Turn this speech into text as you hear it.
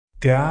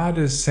God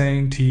is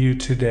saying to you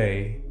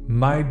today,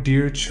 my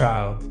dear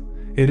child,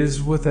 it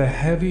is with a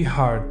heavy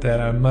heart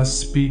that I must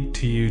speak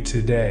to you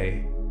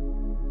today.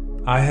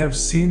 I have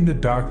seen the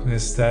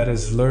darkness that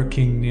is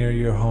lurking near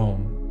your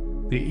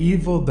home, the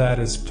evil that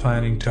is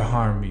planning to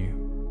harm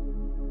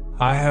you.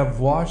 I have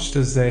watched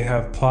as they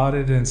have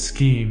plotted and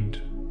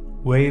schemed,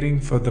 waiting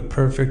for the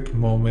perfect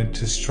moment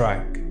to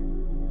strike.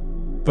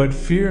 But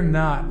fear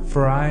not,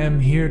 for I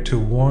am here to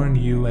warn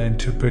you and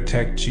to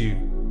protect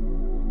you.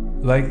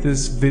 Like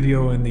this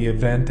video, in the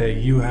event that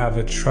you have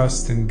a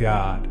trust in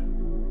God,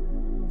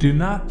 do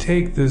not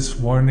take this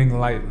warning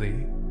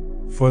lightly,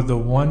 for the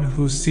one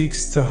who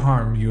seeks to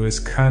harm you is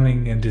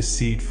cunning and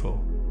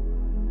deceitful.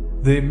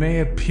 They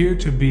may appear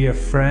to be a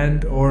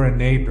friend or a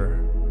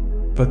neighbor,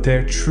 but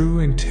their true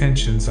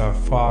intentions are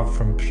far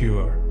from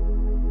pure.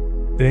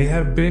 They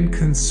have been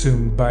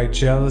consumed by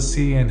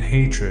jealousy and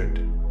hatred,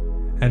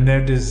 and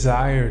their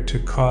desire to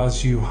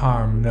cause you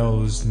harm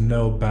knows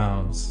no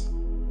bounds.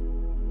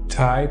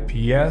 Type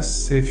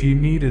yes if you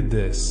needed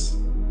this.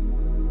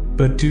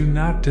 But do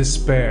not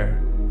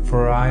despair,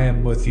 for I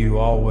am with you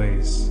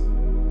always.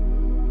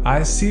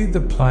 I see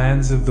the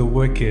plans of the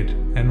wicked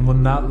and will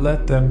not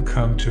let them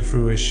come to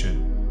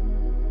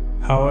fruition.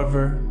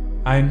 However,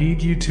 I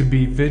need you to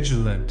be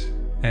vigilant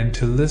and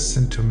to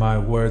listen to my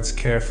words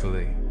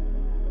carefully.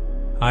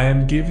 I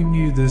am giving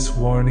you this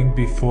warning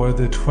before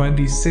the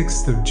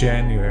 26th of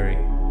January,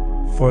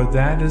 for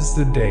that is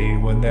the day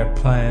when their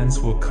plans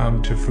will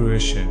come to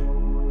fruition.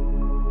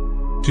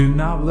 Do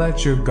not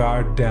let your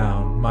guard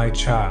down, my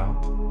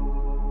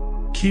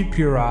child. Keep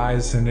your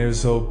eyes and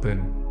ears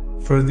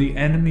open, for the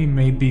enemy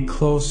may be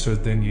closer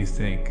than you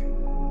think.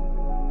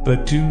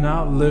 But do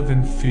not live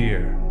in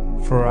fear,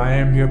 for I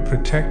am your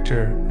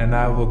protector and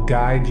I will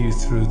guide you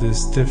through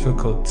this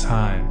difficult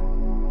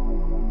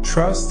time.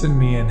 Trust in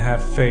me and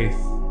have faith,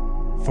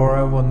 for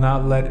I will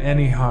not let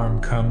any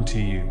harm come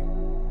to you.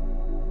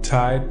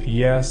 Type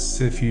yes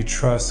if you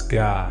trust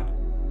God.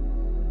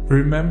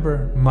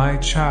 Remember, my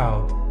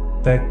child,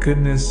 that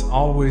goodness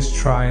always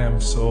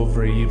triumphs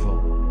over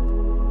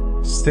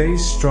evil. Stay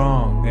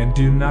strong and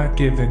do not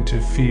give in to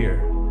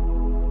fear.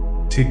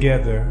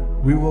 Together,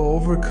 we will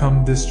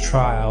overcome this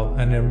trial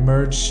and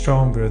emerge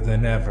stronger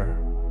than ever.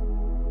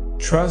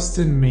 Trust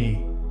in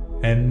me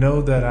and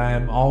know that I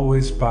am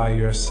always by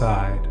your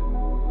side.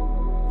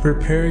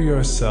 Prepare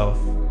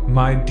yourself,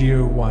 my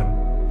dear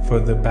one, for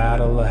the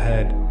battle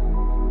ahead.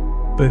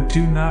 But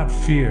do not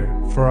fear,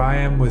 for I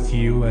am with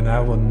you and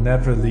I will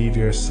never leave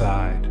your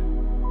side.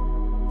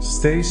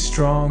 Stay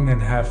strong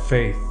and have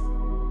faith,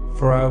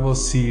 for I will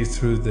see you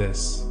through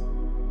this.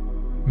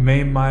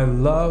 May my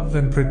love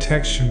and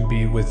protection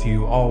be with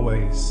you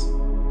always.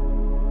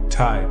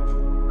 Type,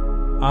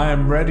 I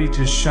am ready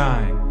to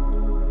shine,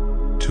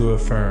 to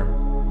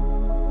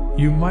affirm.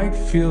 You might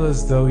feel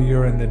as though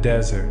you're in the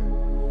desert,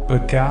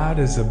 but God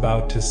is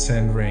about to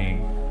send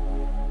rain.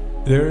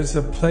 There is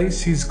a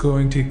place He's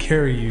going to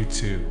carry you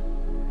to,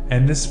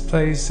 and this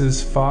place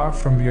is far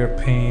from your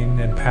pain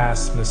and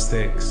past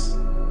mistakes.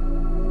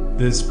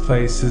 This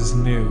place is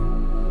new.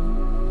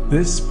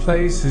 This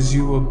place is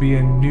you will be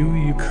anew,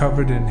 you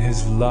covered in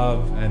His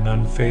love and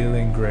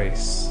unfailing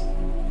grace.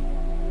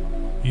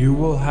 You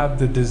will have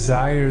the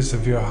desires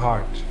of your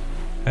heart,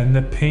 and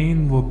the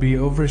pain will be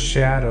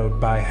overshadowed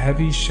by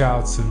heavy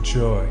shouts of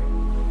joy.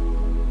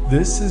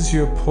 This is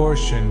your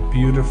portion,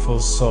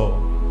 beautiful soul.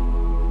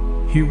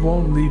 He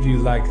won't leave you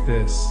like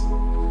this.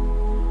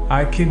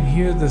 I can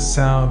hear the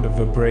sound of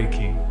a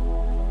breaking.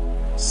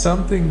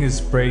 Something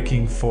is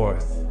breaking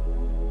forth.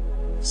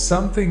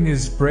 Something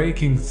is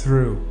breaking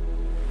through.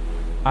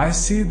 I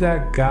see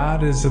that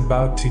God is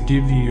about to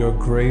give you your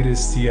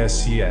greatest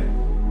yes yet.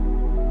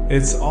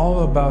 It's all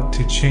about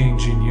to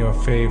change in your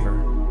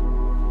favor.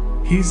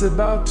 He's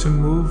about to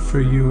move for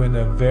you in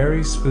a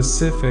very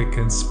specific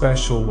and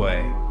special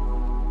way.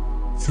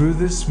 Through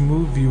this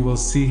move you will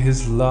see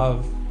His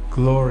love,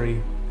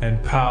 glory,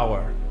 and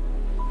power.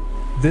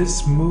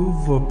 This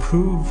move will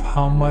prove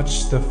how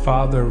much the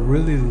Father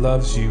really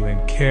loves you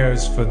and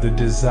cares for the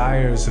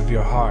desires of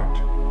your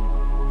heart.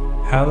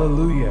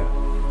 Hallelujah!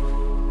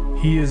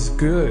 He is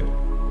good.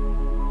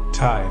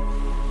 Type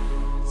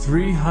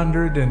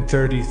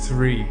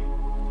 333.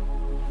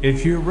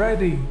 If you're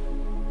ready,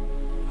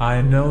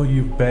 I know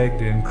you've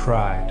begged and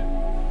cried.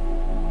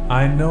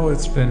 I know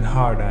it's been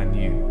hard on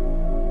you.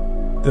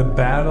 The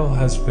battle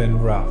has been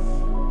rough.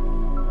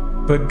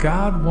 But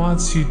God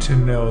wants you to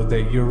know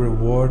that your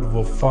reward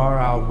will far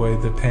outweigh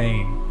the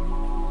pain.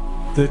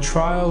 The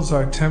trials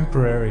are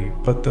temporary,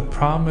 but the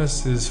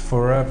promise is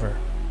forever.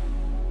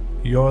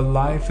 Your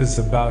life is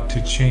about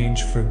to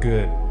change for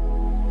good.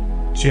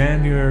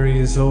 January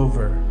is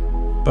over,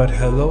 but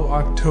hello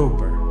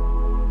October.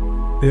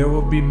 There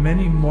will be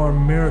many more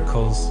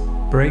miracles,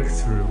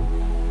 breakthrough,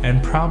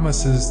 and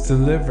promises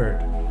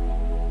delivered.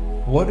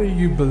 What are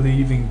you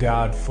believing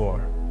God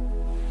for?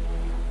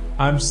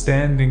 I'm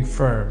standing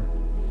firm.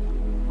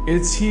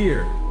 It's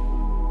here.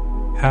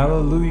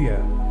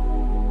 Hallelujah.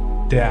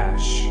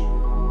 Dash.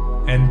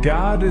 And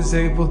God is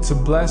able to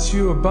bless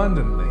you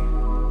abundantly.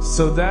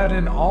 so that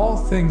in all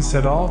things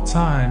at all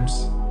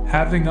times,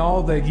 having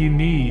all that you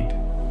need,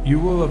 you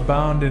will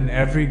abound in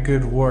every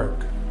good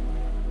work.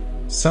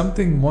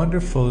 Something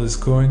wonderful is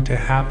going to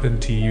happen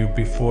to you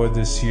before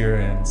this year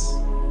ends.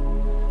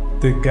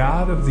 The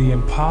God of the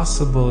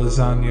impossible is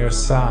on your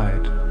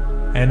side,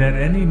 and at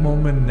any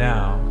moment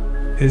now,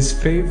 His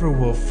favor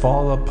will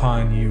fall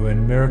upon you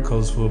and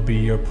miracles will be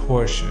your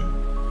portion.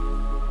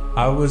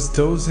 I was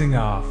dozing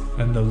off,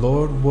 and the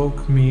Lord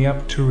woke me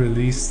up to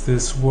release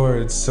this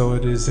word, so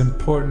it is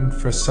important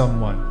for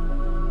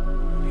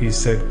someone. He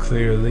said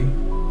clearly,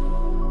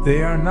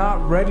 "They are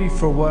not ready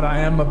for what I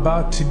am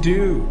about to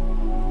do.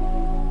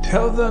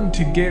 Tell them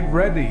to get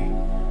ready.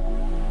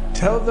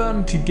 Tell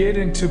them to get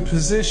into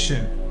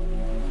position."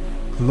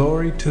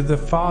 Glory to the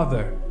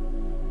Father.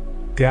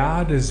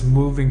 God is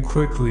moving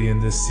quickly in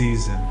this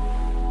season.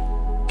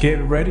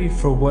 Get ready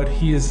for what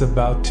He is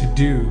about to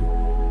do.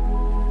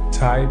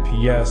 Type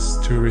yes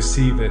to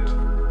receive it.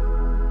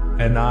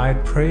 And I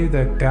pray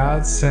that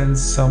God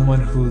sends someone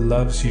who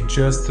loves you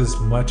just as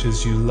much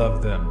as you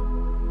love them.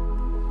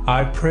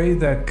 I pray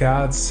that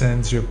God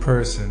sends your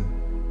person,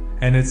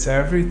 and it's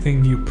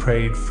everything you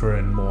prayed for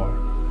and more.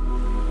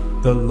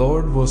 The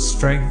Lord will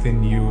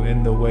strengthen you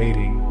in the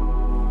waiting.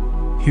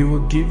 He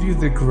will give you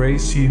the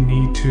grace you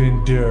need to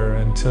endure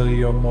until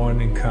your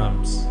morning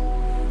comes.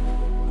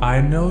 I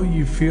know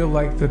you feel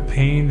like the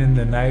pain in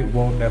the night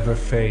won't ever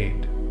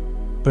fade,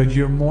 but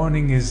your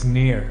morning is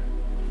near.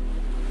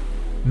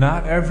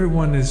 Not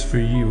everyone is for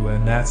you,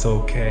 and that's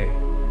okay.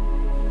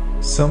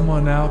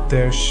 Someone out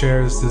there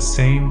shares the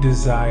same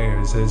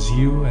desires as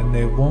you, and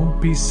they won't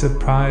be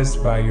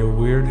surprised by your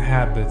weird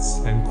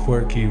habits and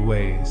quirky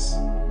ways.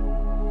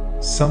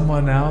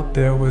 Someone out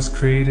there was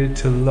created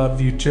to love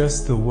you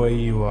just the way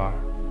you are.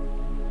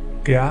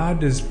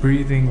 God is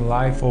breathing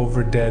life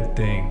over dead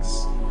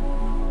things.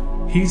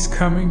 He's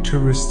coming to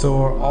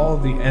restore all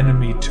the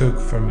enemy took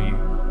from you.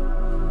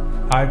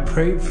 I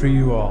prayed for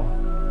you all,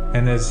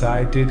 and as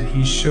I did,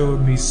 He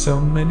showed me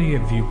so many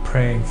of you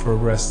praying for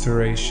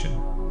restoration.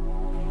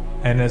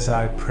 And as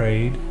I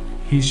prayed,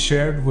 He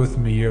shared with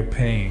me your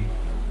pain.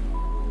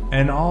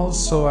 And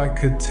also I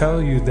could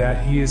tell you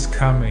that He is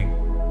coming.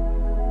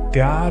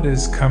 God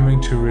is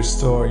coming to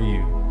restore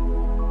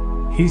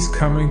you. He's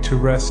coming to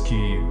rescue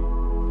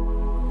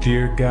you.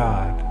 Dear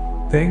God,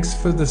 thanks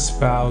for the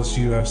spouse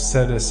you have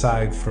set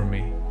aside for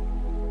me.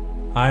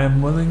 I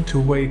am willing to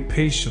wait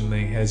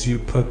patiently as you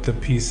put the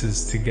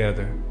pieces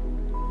together.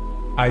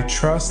 I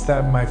trust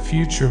that my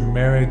future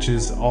marriage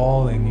is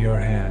all in your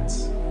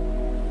hands.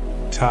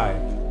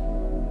 Type,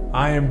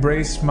 I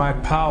embrace my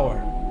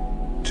power,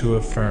 to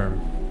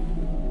affirm.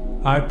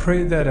 I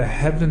pray that a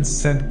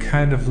heaven-sent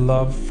kind of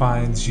love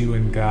finds you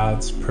in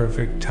God's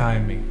perfect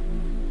timing.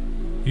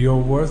 You're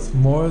worth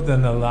more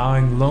than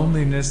allowing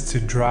loneliness to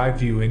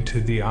drive you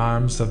into the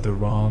arms of the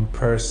wrong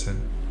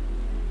person.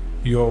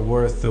 You're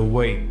worth the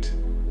wait.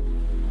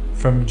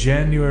 From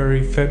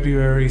January,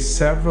 February,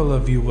 several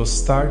of you will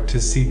start to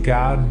see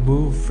God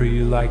move for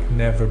you like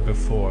never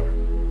before.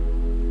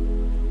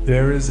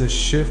 There is a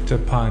shift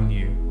upon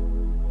you.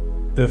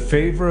 The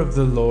favor of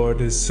the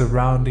Lord is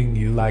surrounding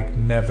you like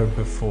never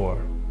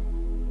before.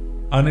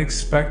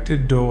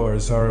 Unexpected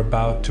doors are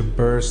about to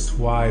burst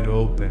wide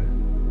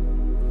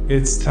open.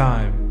 It's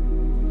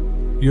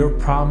time. Your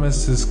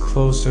promise is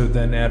closer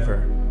than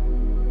ever.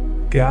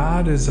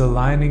 God is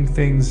aligning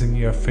things in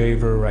your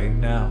favor right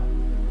now.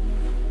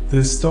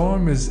 The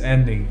storm is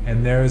ending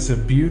and there is a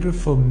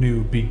beautiful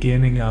new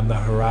beginning on the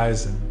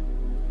horizon.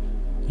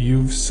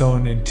 You've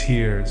sown in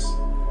tears,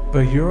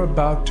 but you're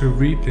about to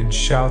reap in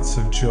shouts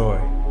of joy.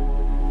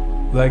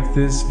 Like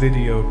this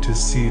video to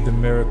see the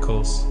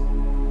miracles.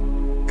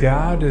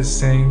 God is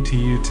saying to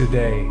you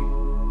today,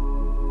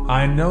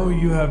 I know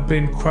you have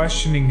been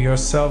questioning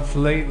yourself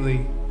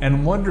lately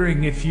and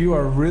wondering if you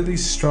are really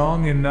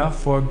strong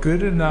enough or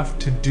good enough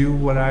to do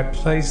what I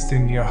placed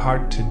in your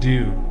heart to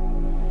do.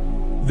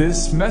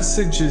 This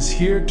message is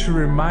here to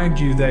remind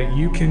you that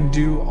you can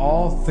do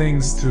all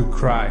things through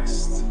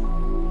Christ.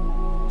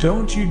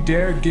 Don't you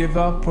dare give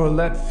up or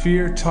let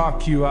fear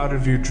talk you out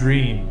of your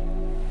dream.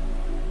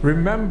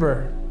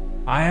 Remember,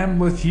 I am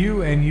with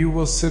you and you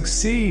will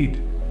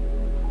succeed.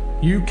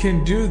 You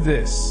can do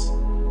this.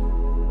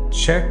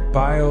 Check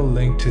bio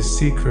link to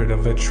Secret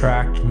of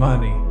Attract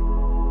Money.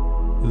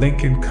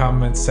 Link in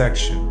comment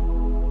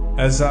section.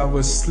 As I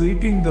was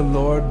sleeping, the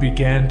Lord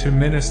began to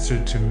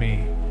minister to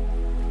me.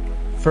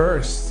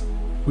 First,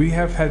 we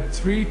have had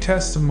 3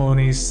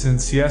 testimonies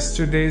since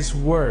yesterday's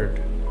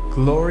word.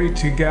 Glory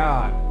to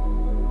God.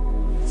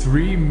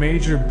 3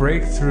 major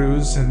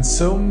breakthroughs and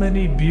so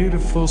many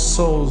beautiful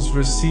souls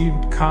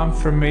received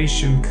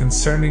confirmation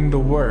concerning the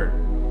word.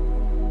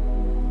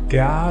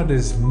 God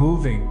is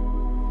moving.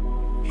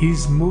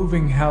 He's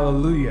moving,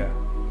 hallelujah.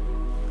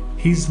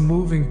 He's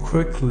moving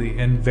quickly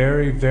and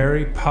very,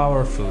 very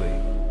powerfully.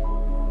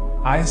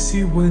 I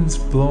see winds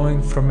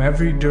blowing from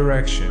every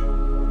direction.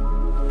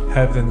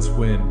 Heaven's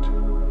wind.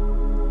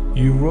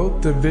 You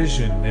wrote the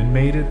vision and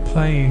made it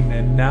plain,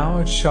 and now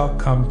it shall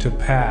come to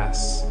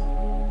pass.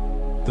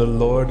 The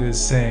Lord is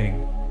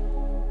saying,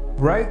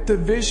 Write the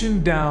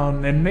vision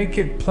down and make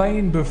it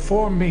plain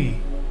before me,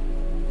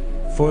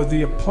 for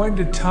the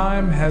appointed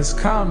time has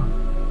come.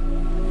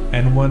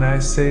 And when I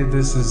say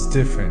this is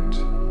different,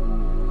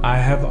 I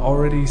have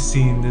already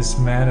seen this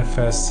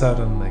manifest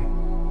suddenly.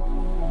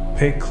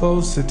 Pay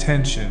close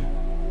attention.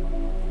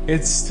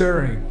 It's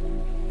stirring.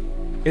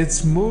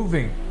 It's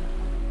moving.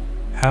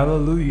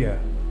 Hallelujah.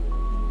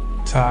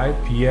 Type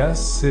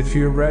yes if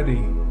you're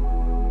ready.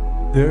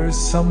 There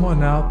is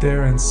someone out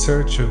there in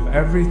search of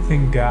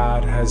everything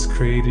God has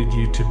created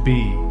you to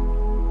be.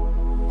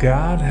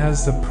 God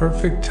has the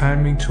perfect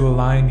timing to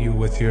align you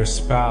with your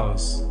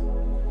spouse,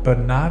 but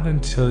not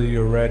until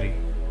you're ready.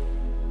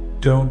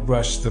 Don't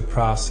rush the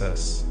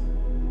process.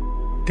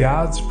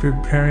 God's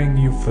preparing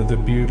you for the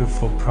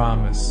beautiful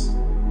promise.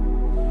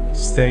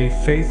 Stay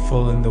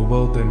faithful in the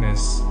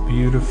wilderness,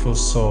 beautiful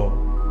soul.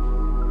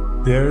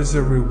 There is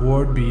a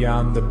reward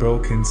beyond the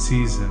broken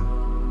season.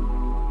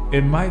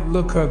 It might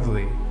look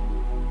ugly,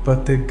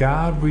 but the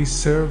God we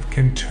serve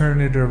can turn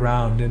it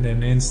around in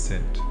an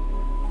instant.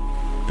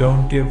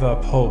 Don't give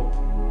up hope.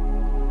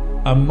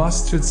 A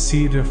mustard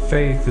seed of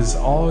faith is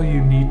all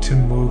you need to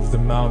move the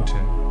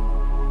mountain.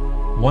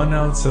 1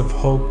 ounce of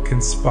hope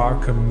can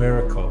spark a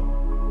miracle.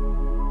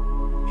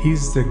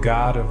 He's the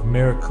God of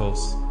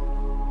miracles.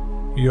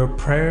 Your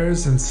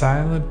prayers and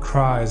silent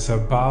cries are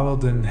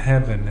bottled in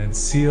heaven and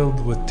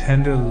sealed with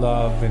tender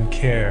love and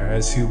care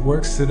as He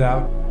works it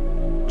out.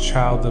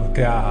 Child of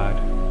God,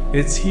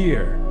 it's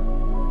here.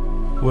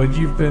 What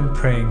you've been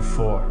praying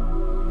for,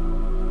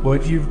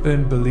 what you've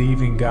been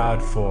believing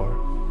God for,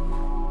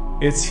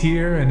 it's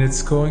here, and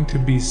it's going to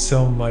be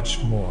so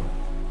much more.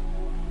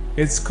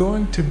 It's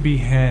going to be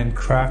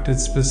handcrafted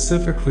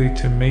specifically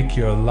to make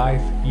your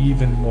life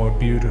even more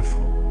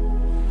beautiful.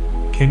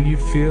 Can you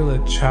feel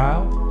it,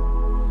 child?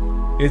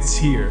 It's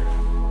here.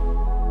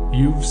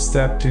 You've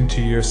stepped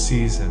into your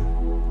season.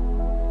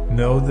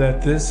 Know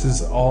that this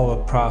is all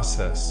a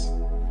process.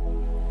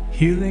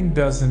 Healing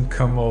doesn't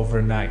come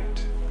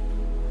overnight.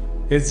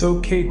 It's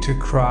okay to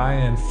cry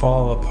and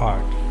fall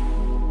apart.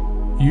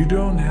 You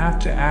don't have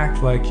to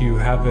act like you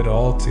have it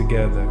all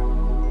together.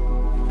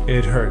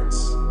 It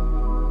hurts.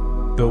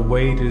 The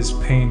weight is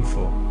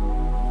painful.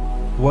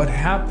 What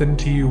happened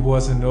to you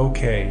wasn't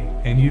okay,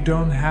 and you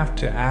don't have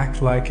to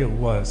act like it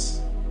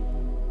was.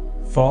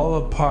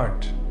 Fall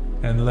apart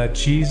and let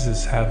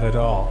Jesus have it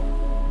all.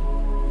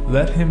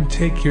 Let Him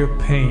take your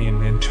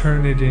pain and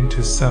turn it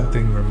into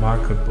something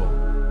remarkable.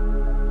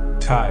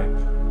 Type,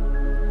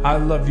 I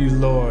love you,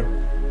 Lord,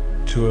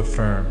 to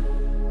affirm.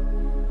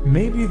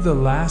 Maybe the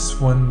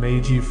last one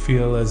made you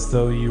feel as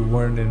though you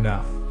weren't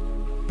enough,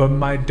 but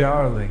my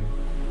darling,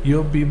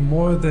 you'll be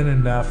more than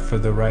enough for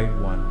the right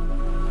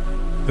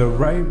one. The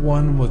right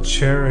one will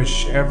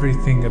cherish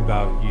everything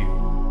about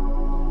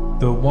you.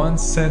 The one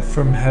sent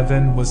from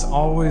heaven was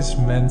always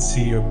meant to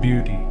see your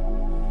beauty.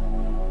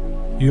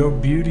 Your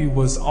beauty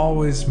was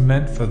always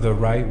meant for the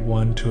right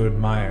one to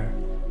admire.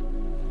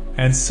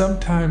 And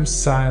sometimes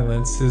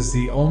silence is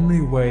the only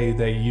way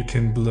that you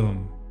can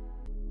bloom.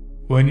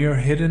 When you're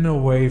hidden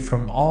away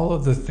from all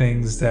of the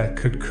things that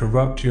could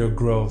corrupt your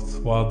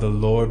growth while the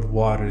Lord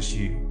waters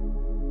you.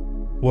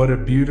 What a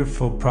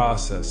beautiful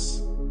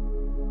process.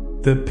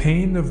 The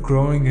pain of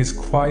growing is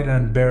quite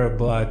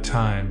unbearable at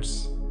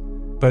times,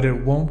 but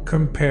it won't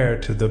compare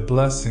to the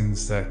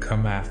blessings that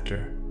come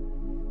after.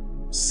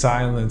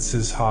 Silence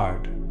is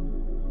hard.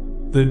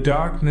 The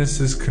darkness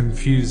is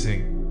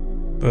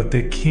confusing, but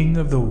the King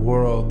of the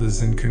world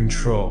is in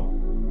control.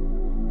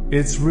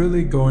 It's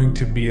really going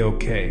to be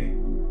okay.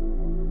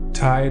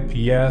 Type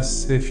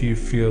yes if you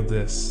feel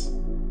this.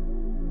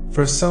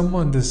 For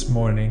someone this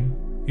morning,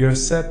 your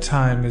set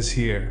time is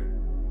here.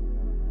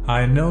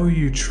 I know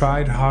you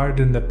tried hard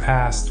in the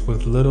past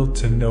with little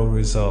to no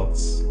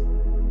results.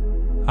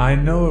 I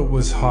know it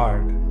was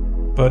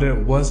hard, but it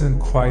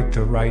wasn't quite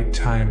the right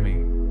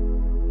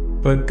timing.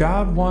 But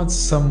God wants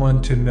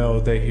someone to know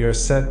that your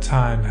set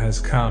time has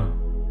come.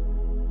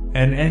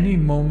 And any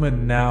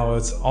moment now,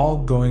 it's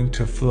all going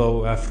to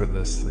flow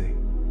effortlessly.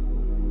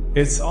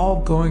 It's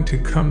all going to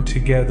come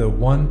together,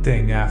 one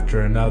thing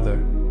after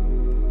another.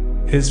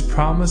 His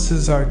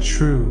promises are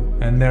true,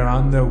 and they're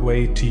on their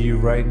way to you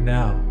right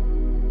now.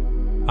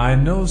 I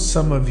know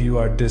some of you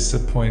are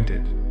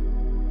disappointed.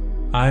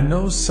 I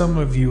know some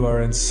of you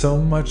are in so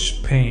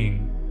much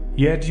pain,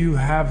 yet you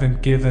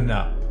haven't given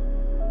up.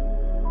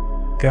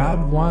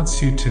 God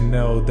wants you to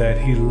know that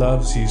He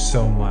loves you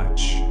so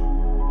much.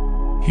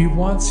 He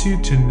wants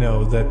you to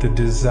know that the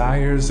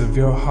desires of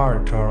your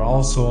heart are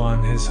also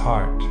on His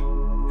heart,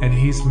 and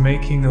He's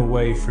making a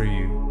way for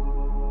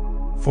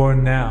you. For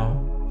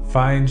now,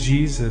 find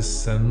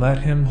Jesus and let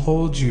Him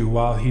hold you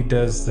while He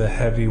does the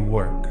heavy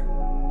work.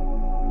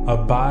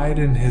 Abide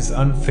in His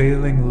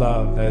unfailing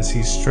love as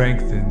He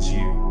strengthens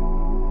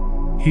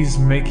you. He's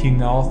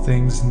making all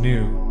things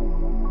new.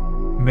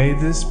 May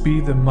this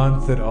be the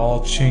month that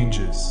all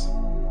changes.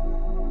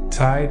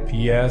 Type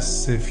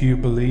yes if you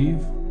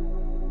believe.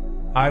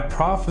 I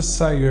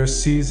prophesy your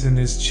season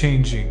is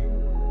changing.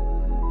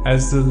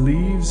 As the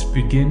leaves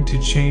begin to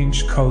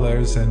change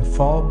colors and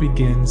fall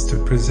begins to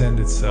present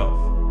itself,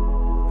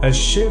 a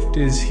shift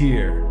is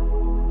here.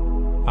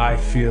 I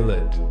feel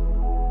it.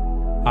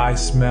 I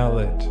smell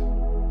it.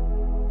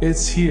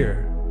 It's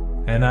here,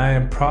 and I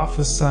am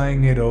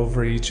prophesying it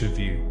over each of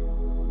you.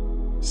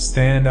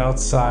 Stand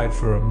outside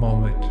for a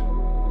moment.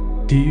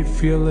 Do you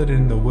feel it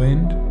in the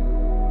wind?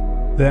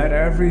 That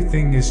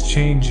everything is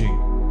changing.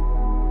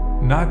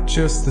 Not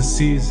just the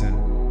season,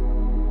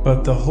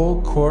 but the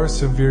whole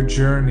course of your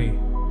journey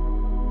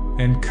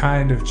and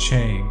kind of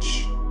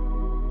change.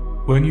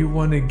 When you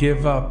want to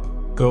give up,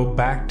 go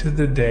back to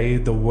the day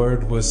the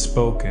word was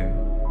spoken.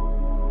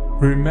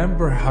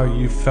 Remember how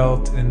you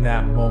felt in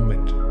that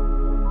moment.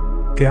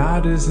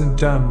 God isn't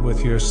done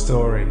with your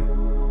story.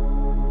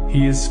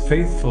 He is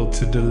faithful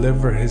to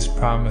deliver His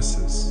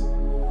promises.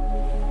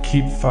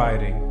 Keep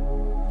fighting.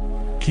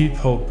 Keep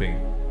hoping.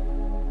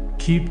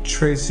 Keep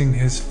tracing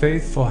His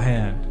faithful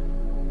hand.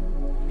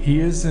 He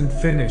isn't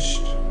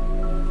finished.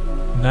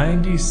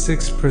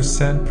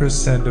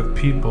 96% of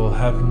people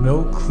have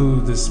no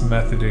clue this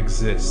method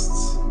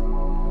exists.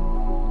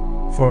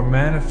 For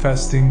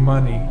manifesting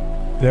money,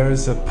 there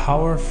is a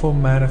powerful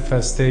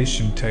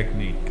manifestation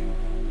technique.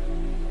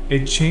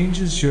 It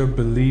changes your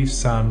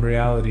beliefs on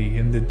reality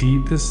in the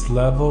deepest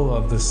level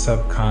of the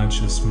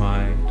subconscious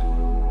mind.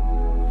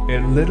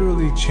 It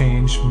literally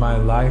changed my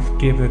life.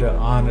 Give it an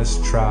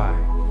honest try.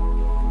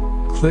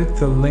 Click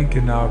the link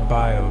in our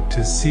bio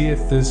to see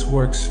if this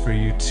works for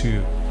you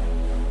too.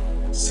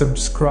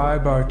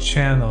 Subscribe our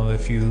channel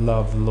if you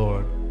love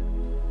Lord.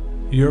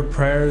 Your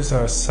prayers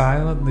are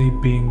silently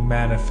being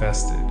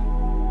manifested.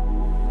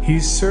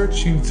 He's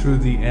searching through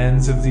the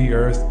ends of the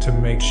earth to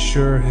make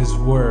sure His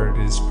word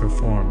is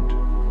performed.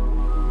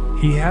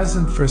 He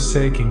hasn't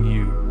forsaken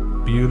you,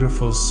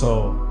 beautiful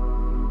soul.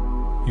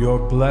 Your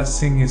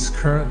blessing is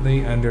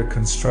currently under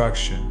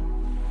construction.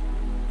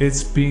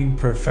 It's being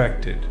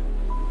perfected.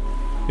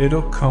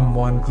 It'll come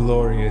one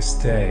glorious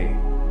day.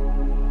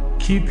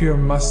 Keep your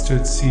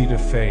mustard seed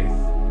of faith.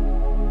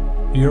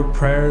 Your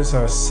prayers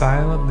are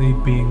silently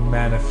being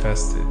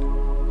manifested.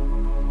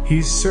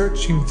 He's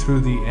searching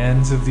through the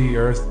ends of the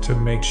earth to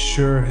make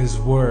sure His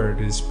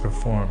word is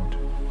performed.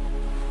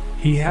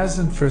 He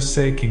hasn't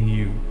forsaken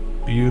you,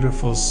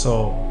 beautiful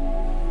soul.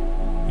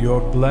 Your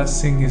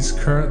blessing is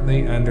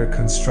currently under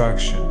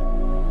construction.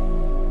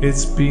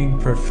 It's being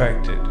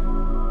perfected.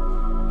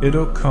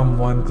 It'll come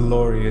one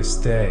glorious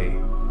day.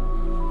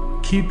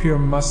 Keep your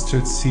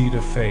mustard seed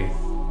of faith.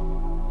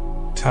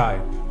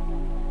 Type,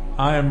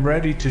 I am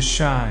ready to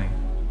shine,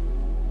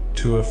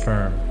 to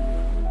affirm.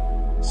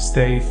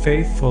 Stay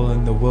faithful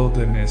in the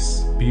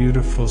wilderness,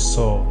 beautiful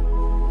soul.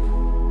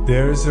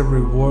 There is a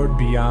reward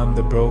beyond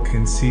the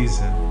broken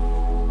season.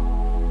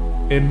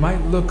 It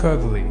might look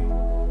ugly,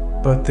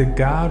 but the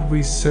God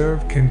we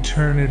serve can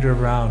turn it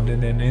around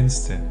in an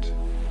instant.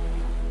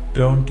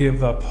 Don't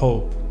give up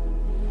hope.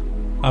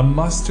 A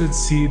mustard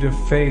seed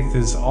of faith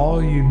is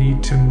all you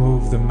need to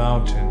move the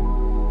mountain.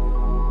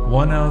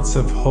 1 ounce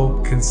of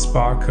hope can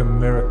spark a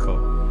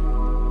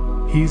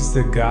miracle. He's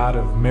the God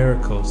of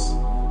miracles.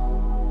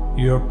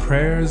 Your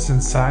prayers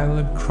and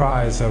silent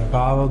cries are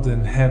bottled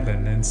in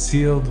heaven and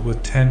sealed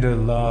with tender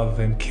love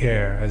and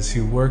care as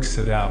He works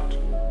it out.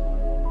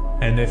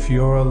 And if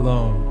you're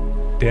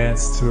alone,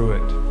 dance through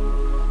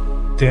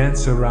it.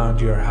 Dance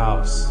around your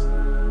house.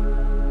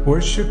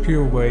 Worship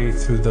your way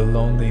through the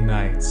lonely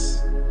nights.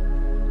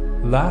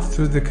 Laugh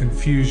through the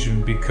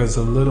confusion, because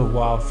a little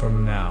while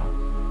from now,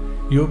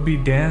 you'll be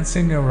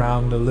dancing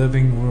around the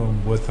living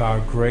room with our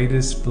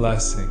greatest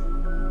blessing.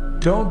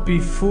 Don't be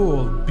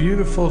fooled,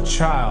 beautiful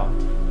child,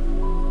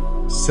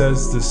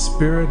 says the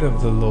Spirit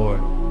of the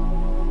Lord.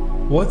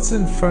 What's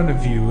in front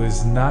of you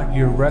is not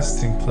your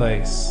resting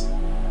place.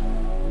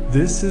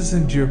 This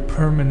isn't your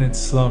permanent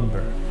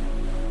slumber,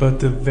 but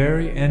the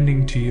very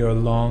ending to your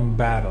long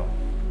battle.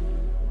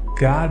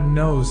 God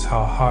knows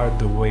how hard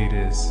the wait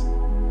is.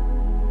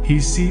 He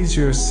sees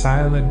your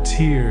silent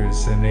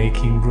tears and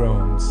aching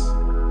groans.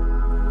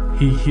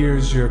 He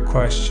hears your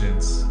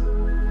questions.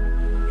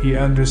 He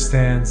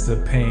understands the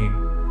pain.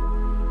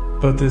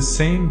 But the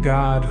same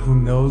God who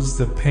knows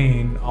the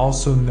pain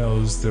also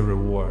knows the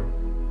reward.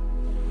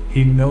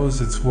 He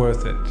knows it's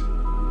worth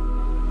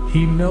it.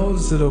 He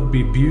knows it'll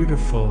be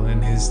beautiful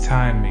in His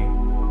timing.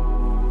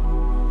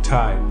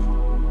 Type,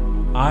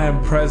 I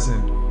am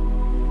present,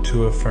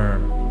 to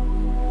affirm.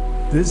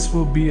 This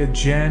will be a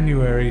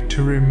January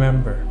to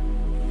remember.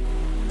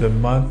 The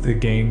month the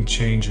game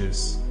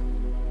changes.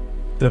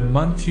 The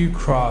month you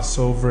cross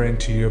over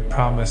into your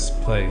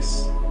promised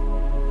place.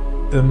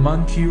 The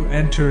month you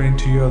enter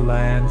into your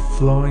land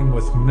flowing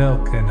with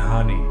milk and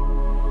honey.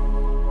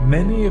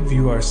 Many of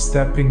you are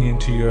stepping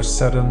into your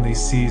suddenly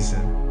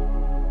season.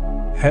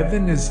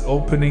 Heaven is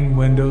opening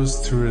windows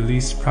to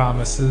release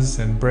promises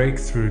and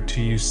breakthrough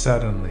to you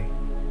suddenly.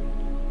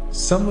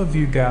 Some of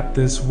you got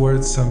this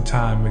word some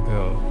time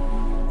ago,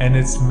 and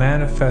it's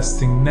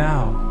manifesting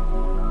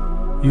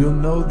now. You'll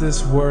know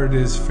this word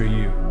is for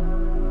you.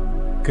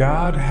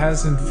 God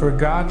hasn't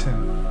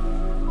forgotten.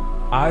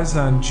 Eyes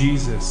on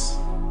Jesus.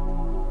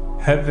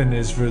 Heaven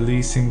is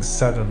releasing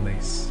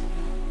suddenlies.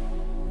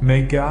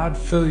 May God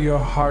fill your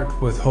heart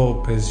with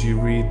hope as you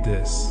read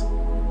this.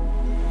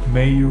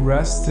 May you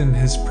rest in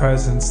His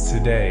presence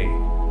today,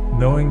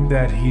 knowing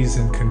that He's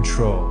in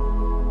control.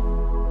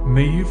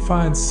 May you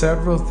find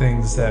several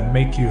things that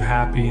make you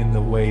happy in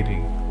the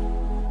waiting.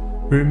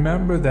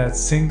 Remember that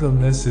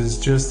singleness is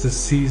just a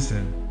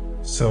season,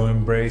 so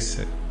embrace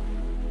it.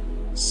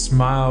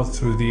 Smile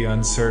through the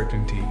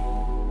uncertainty.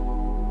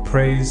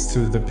 Praise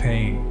through the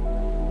pain.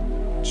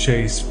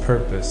 Chase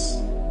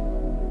purpose.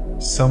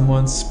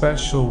 Someone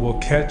special will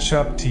catch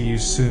up to you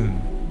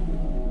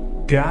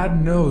soon.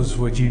 God knows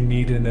what you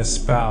need in a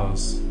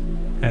spouse,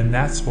 and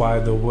that's why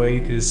the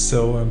wait is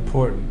so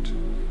important.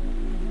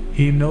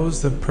 He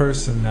knows the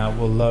person that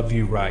will love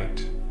you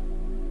right.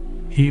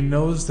 He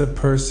knows the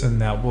person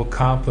that will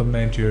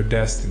complement your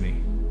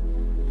destiny.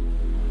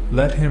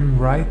 Let Him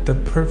write the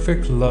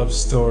perfect love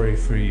story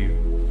for you.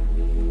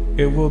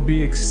 It will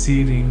be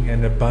exceeding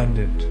and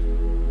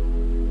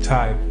abundant.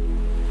 Type,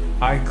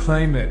 I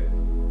claim it.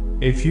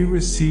 If you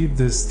receive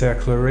this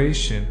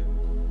declaration,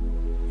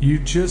 you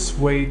just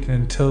wait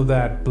until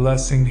that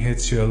blessing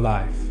hits your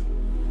life.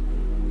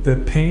 The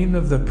pain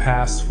of the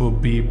past will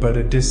be but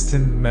a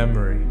distant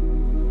memory.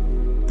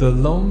 The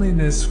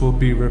loneliness will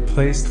be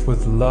replaced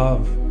with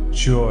love,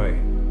 joy,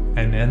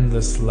 and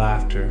endless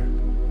laughter.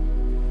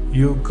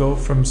 You'll go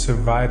from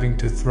surviving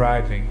to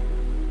thriving.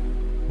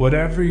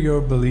 Whatever you're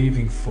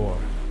believing for,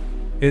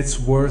 it's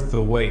worth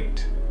the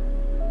wait.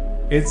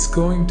 It's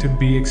going to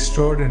be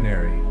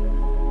extraordinary.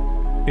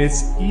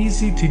 It's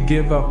easy to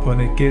give up when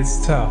it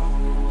gets tough,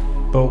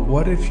 but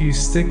what if you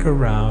stick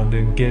around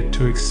and get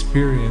to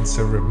experience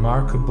a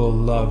remarkable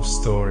love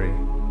story?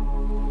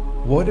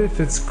 What if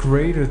it's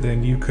greater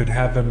than you could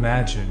have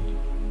imagined?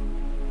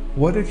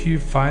 What if you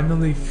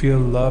finally feel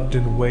loved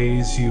in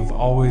ways you've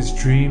always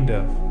dreamed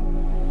of?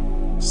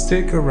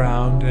 Stick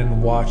around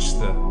and watch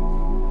the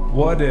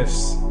what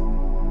ifs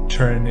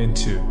turn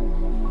into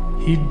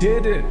He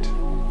did it!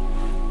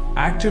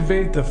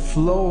 Activate the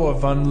flow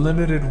of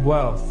unlimited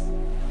wealth,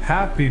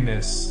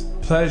 happiness,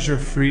 pleasure,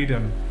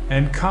 freedom,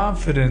 and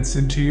confidence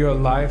into your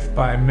life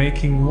by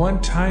making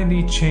one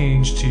tiny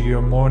change to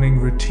your morning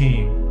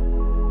routine.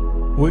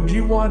 Would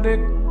you want it?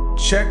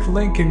 Check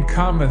link in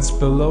comments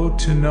below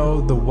to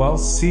know the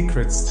wealth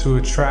secrets to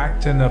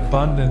attract an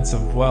abundance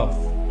of wealth.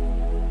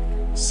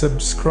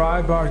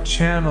 Subscribe our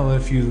channel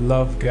if you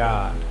love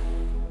God.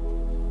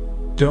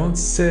 Don't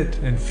sit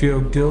and feel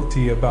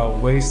guilty about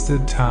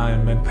wasted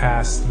time and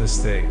past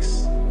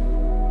mistakes.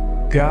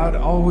 God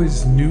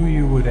always knew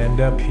you would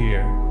end up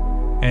here,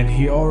 and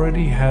He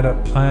already had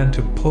a plan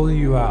to pull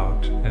you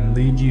out and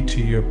lead you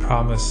to your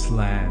promised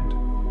land.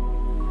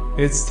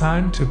 It's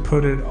time to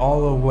put it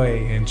all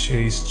away and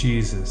chase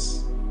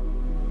Jesus.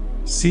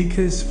 Seek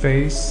His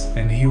face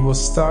and He will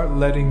start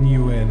letting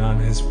you in on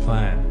His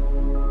plan.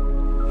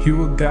 He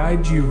will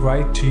guide you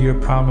right to your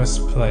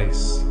promised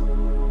place,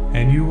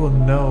 and you will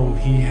know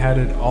He had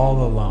it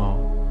all along.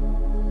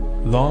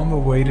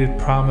 Long-awaited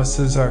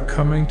promises are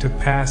coming to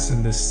pass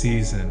in this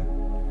season,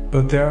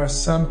 but there are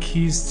some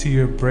keys to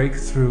your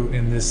breakthrough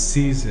in this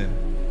season.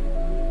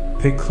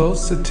 Pay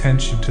close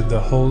attention to the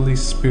Holy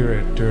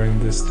Spirit during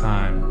this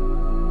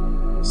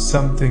time.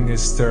 Something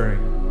is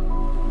stirring.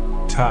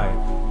 Type,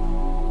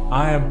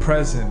 I am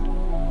present,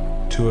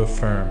 to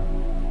affirm.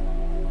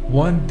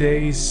 One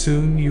day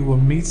soon you will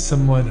meet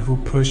someone who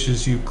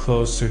pushes you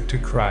closer to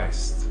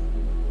Christ.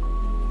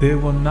 They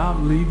will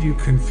not leave you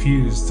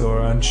confused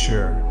or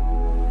unsure.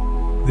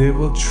 They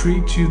will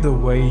treat you the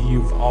way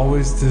you've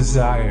always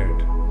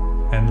desired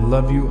and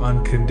love you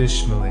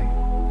unconditionally.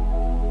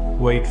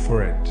 Wait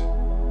for it.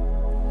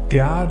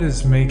 God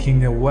is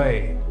making a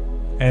way,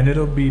 and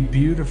it'll be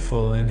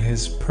beautiful in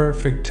His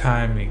perfect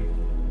timing.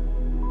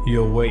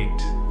 You'll wait.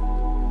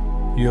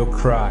 You'll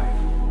cry.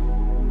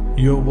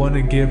 You'll want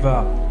to give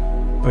up,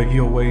 but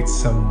you'll wait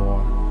some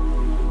more.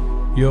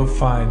 You'll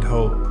find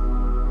hope.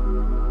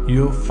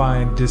 You'll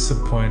find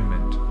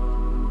disappointment.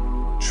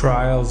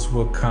 Trials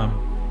will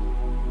come.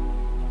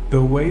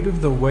 The weight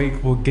of the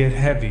wait will get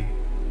heavy,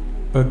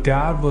 but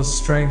God will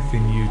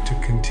strengthen you to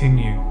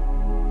continue.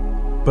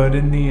 But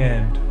in the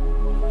end,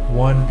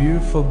 one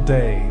beautiful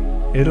day,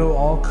 it'll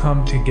all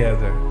come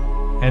together,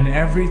 and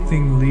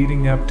everything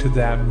leading up to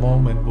that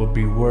moment will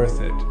be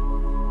worth it.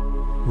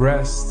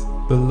 Rest,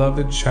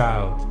 beloved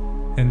child,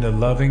 in the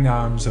loving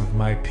arms of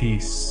my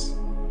peace.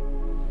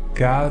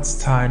 God's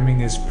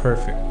timing is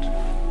perfect.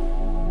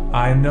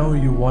 I know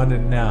you want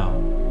it now.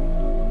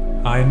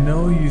 I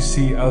know you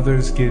see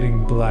others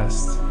getting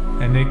blessed,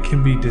 and it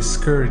can be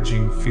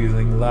discouraging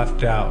feeling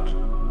left out.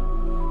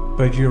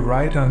 But you're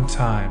right on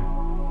time.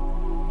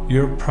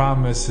 Your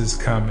promise is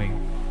coming.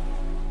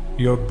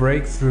 Your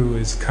breakthrough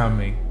is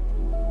coming.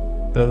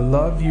 The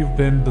love you've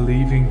been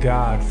believing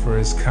God for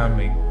is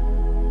coming.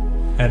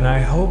 And I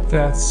hope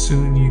that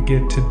soon you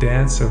get to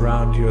dance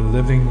around your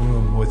living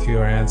room with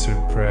your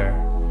answered prayer.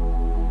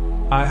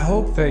 I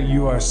hope that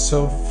you are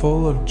so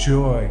full of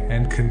joy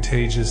and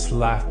contagious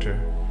laughter.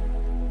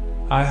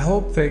 I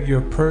hope that your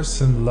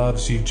person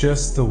loves you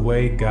just the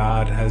way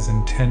God has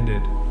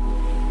intended.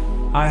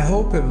 I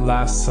hope it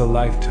lasts a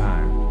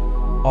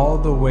lifetime, all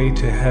the way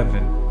to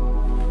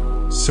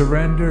heaven.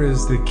 Surrender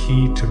is the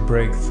key to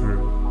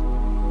breakthrough.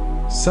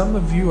 Some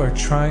of you are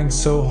trying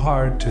so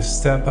hard to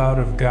step out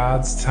of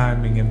God's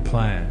timing and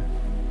plan,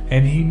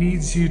 and He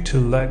needs you to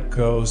let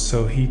go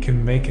so He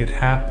can make it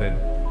happen.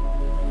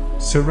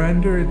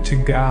 Surrender it to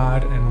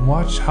God and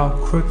watch how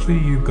quickly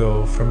you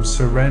go from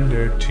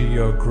surrender to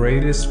your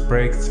greatest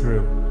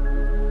breakthrough.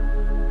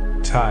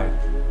 Type,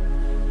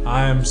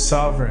 I am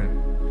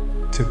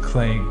sovereign, to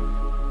claim.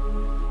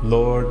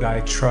 Lord,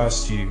 I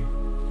trust you.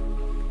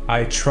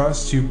 I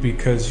trust you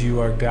because you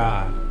are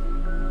God.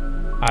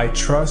 I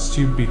trust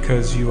you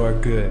because you are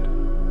good.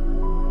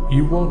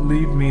 You won't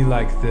leave me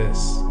like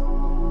this.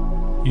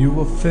 You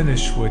will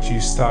finish what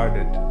you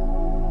started.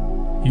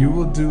 You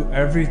will do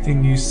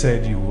everything you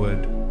said you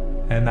would,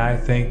 and I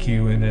thank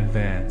you in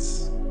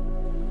advance.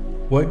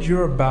 What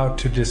you're about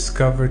to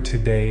discover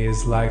today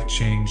is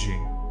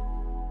life-changing.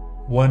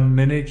 1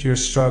 minute you're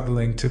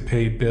struggling to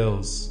pay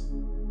bills,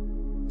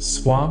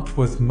 swamped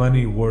with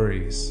money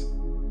worries,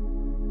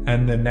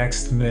 and the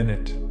next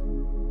minute,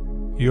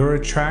 you're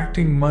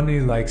attracting money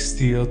like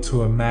steel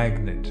to a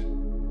magnet.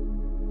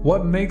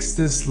 What makes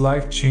this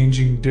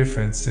life-changing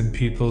difference in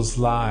people's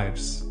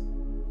lives?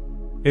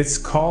 It's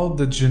called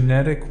the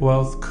genetic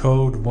wealth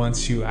code.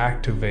 Once you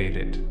activate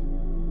it,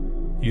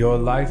 your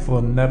life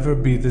will never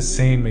be the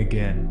same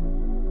again.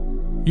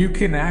 You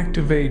can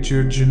activate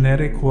your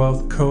genetic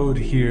wealth code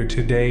here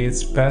today.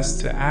 It's best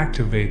to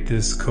activate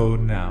this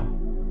code now,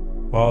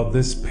 while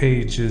this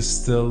page is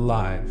still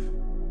live.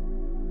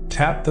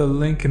 Tap the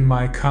link in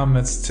my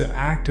comments to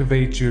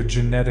activate your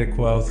genetic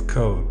wealth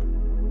code.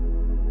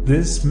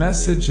 This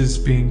message is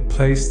being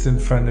placed in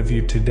front of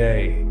you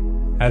today,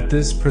 at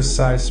this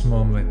precise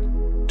moment,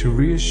 to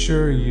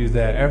reassure you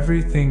that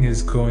everything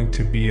is going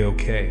to be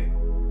okay.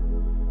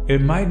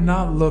 It might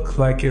not look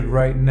like it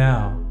right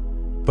now,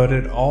 but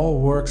it all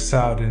works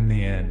out in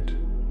the end.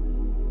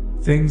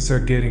 Things are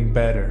getting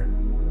better.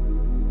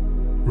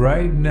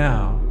 Right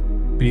now,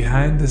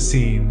 behind the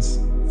scenes,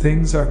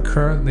 things are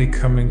currently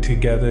coming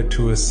together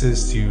to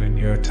assist you in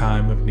your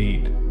time of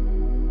need.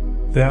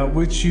 That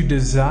which you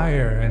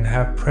desire and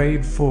have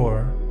prayed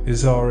for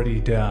is already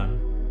done.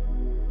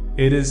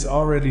 It is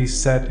already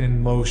set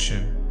in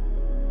motion.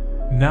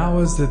 Now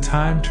is the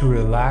time to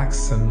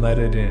relax and let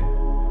it in.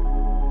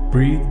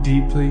 Breathe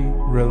deeply,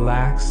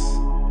 relax,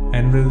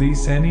 and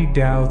release any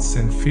doubts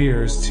and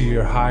fears to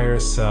your higher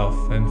self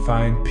and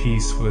find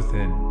peace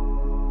within.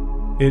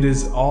 It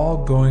is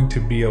all going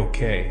to be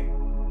okay.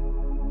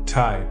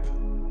 Type,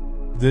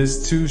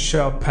 this too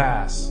shall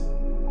pass,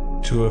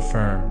 to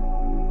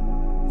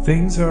affirm.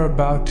 Things are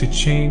about to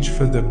change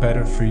for the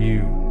better for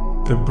you.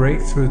 The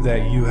breakthrough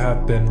that you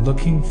have been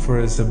looking for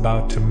is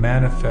about to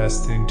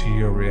manifest into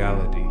your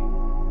reality.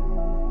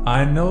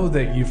 I know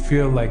that you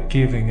feel like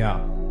giving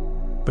up,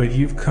 but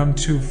you've come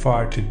too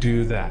far to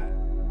do that.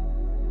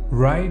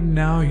 Right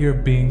now you're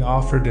being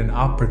offered an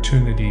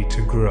opportunity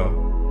to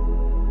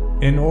grow.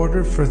 In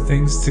order for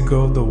things to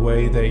go the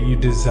way that you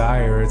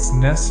desire, it's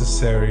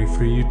necessary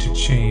for you to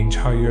change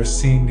how you're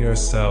seeing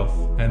yourself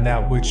and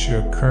that which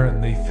you're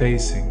currently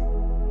facing.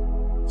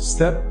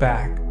 Step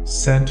back,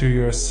 center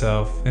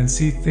yourself, and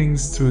see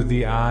things through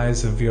the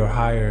eyes of your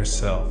higher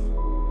self.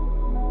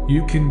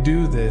 You can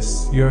do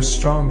this. You're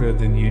stronger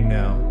than you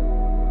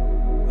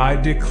know. I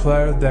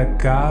declare that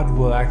God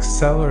will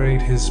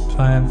accelerate His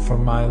plan for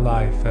my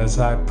life as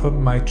I put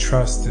my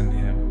trust in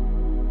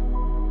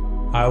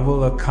Him. I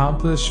will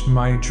accomplish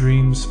my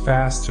dreams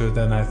faster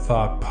than I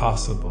thought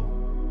possible.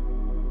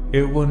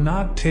 It will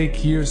not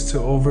take years to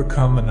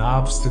overcome an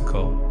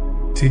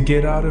obstacle, to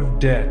get out of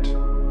debt,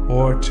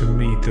 or to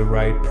meet the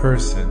right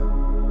person.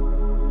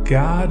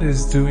 God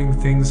is doing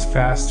things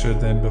faster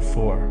than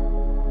before.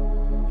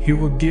 He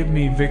will give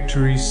me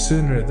victory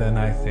sooner than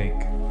I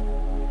think.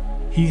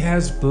 He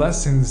has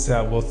blessings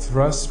that will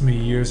thrust me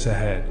years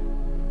ahead.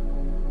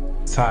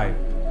 Type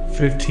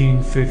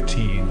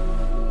 1515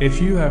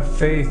 if you have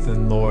faith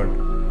in Lord.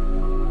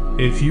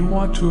 If you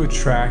want to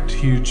attract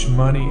huge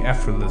money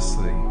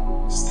effortlessly,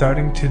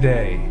 starting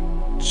today,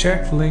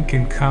 check link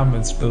in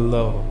comments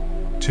below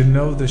to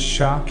know the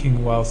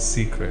shocking wealth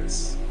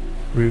secrets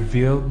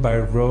revealed by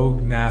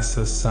rogue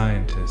NASA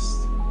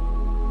scientists.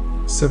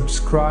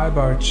 Subscribe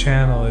our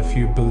channel if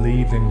you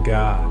believe in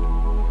God.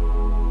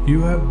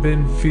 You have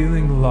been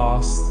feeling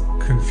lost,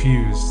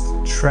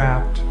 confused,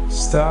 trapped,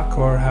 stuck,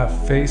 or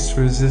have faced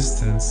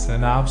resistance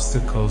and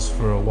obstacles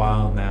for a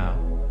while now.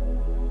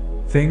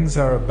 Things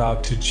are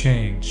about to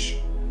change.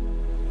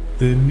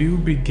 The new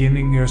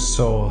beginning your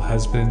soul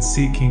has been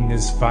seeking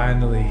is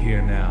finally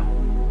here now.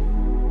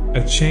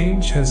 A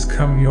change has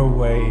come your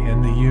way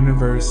and the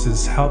universe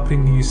is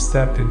helping you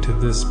step into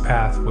this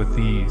path with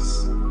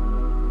ease.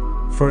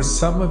 For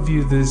some of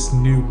you, this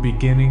new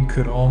beginning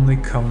could only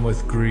come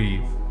with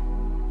grief.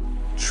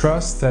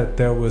 Trust that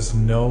there was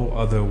no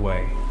other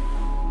way.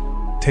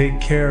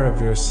 Take care of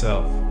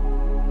yourself.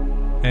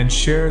 and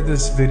share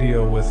this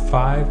video with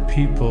 5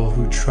 people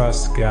who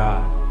trust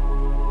God.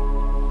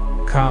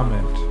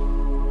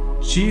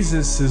 Comment: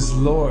 Jesus is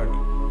Lord.